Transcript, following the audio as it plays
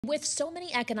With so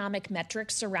many economic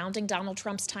metrics surrounding Donald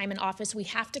Trump's time in office, we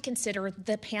have to consider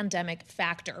the pandemic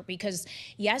factor because,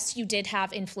 yes, you did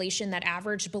have inflation that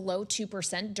averaged below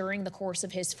 2% during the course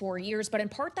of his 4 years, but in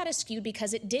part that is skewed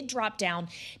because it did drop down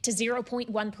to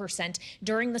 0.1%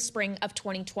 during the spring of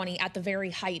 2020 at the very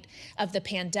height of the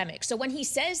pandemic. So when he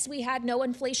says we had no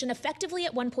inflation, effectively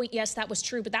at one point, yes, that was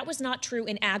true, but that was not true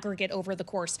in aggregate over the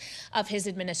course of his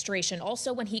administration.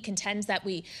 Also, when he contends that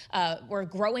we were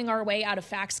growing our way out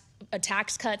of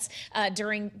tax cuts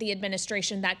during the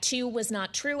administration, that too was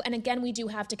not true. And again, we do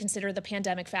have to consider the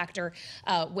pandemic factor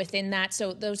within that.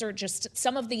 So those are just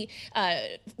some of the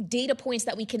data points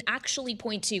that we can actually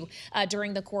point to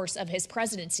during the course of his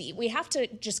presidency. We have to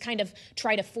just kind of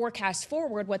try to forecast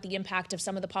forward what the impact of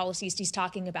some of the policies he's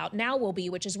talking about now will be,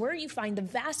 which is where you find the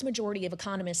vast majority of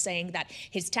economists saying that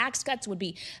his tax cuts would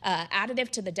be additive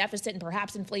to the deficit and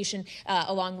perhaps inflation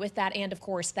along with that. And of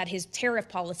course, that his tariff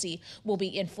policy will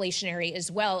be inflationary as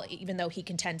well, even though he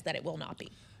contends that it will not be.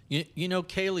 You know,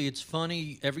 Kailey, it's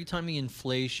funny. Every time the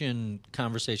inflation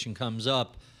conversation comes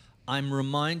up, I'm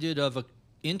reminded of an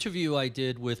interview I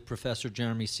did with Professor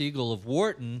Jeremy Siegel of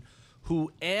Wharton,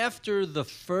 who after the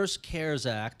first CARES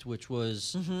Act, which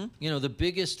was, the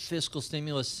biggest fiscal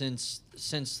stimulus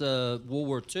since World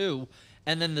War II,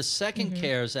 and then the second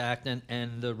CARES Act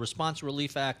and the Response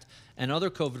Relief Act and other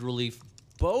COVID relief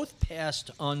both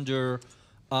passed under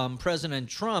President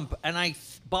Trump, and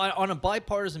on a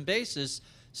bipartisan basis,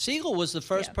 Siegel was the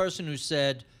first person who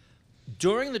said,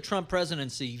 during the Trump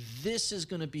presidency, this is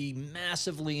going to be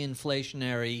massively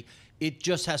inflationary. It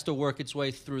just has to work its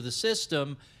way through the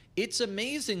system. It's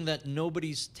amazing that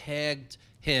nobody's tagged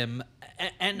him,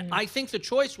 and I think the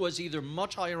choice was either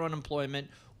much higher unemployment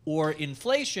or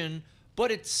inflation,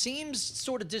 but it seems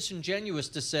sort of disingenuous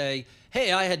to say,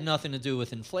 hey, I had nothing to do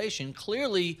with inflation.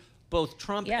 Clearly, both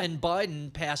Trump and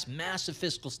Biden passed massive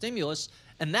fiscal stimulus,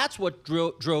 and that's what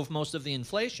drove most of the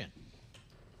inflation.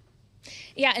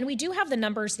 Yeah, and we do have the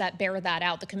numbers that bear that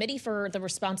out. The Committee for the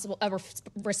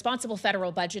Responsible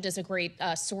Federal Budget is a great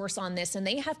source on this, and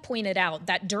they have pointed out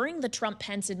that during the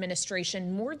Trump-Pence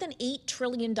administration, more than $8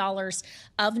 trillion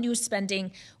of new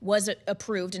spending was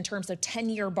approved in terms of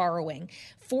 10-year borrowing.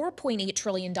 $4.8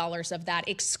 trillion of that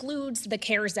excludes the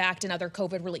CARES Act and other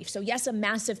COVID relief. So yes, a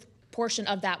massive portion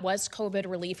of that was COVID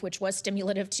relief, which was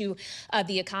stimulative to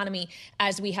the economy,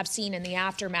 as we have seen in the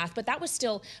aftermath. But that was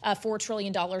still $4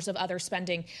 trillion of other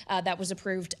spending that was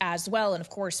approved as well. And of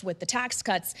course, with the tax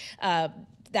cuts,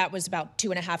 that was about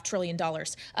 $2.5 trillion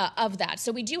of that.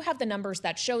 So we do have the numbers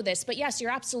that show this. But yes, you're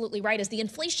absolutely right. As the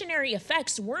inflationary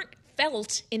effects weren't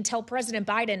felt until President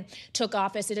Biden took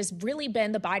office, it has really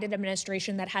been the Biden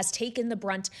administration that has taken the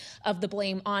brunt of the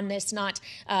blame on this, not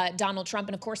Donald Trump.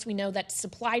 And of course, we know that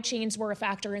supply chains were a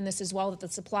factor in this as well, that the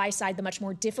supply side, the much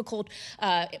more difficult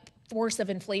force of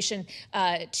inflation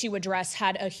to address,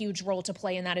 had a huge role to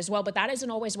play in that as well. But that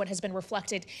isn't always what has been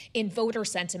reflected in voter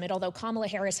sentiment, although Kamala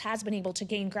Harris has been able to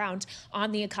gain ground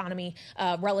on the economy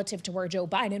relative to where Joe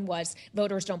Biden was.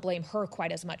 Voters don't blame her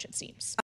quite as much, it seems.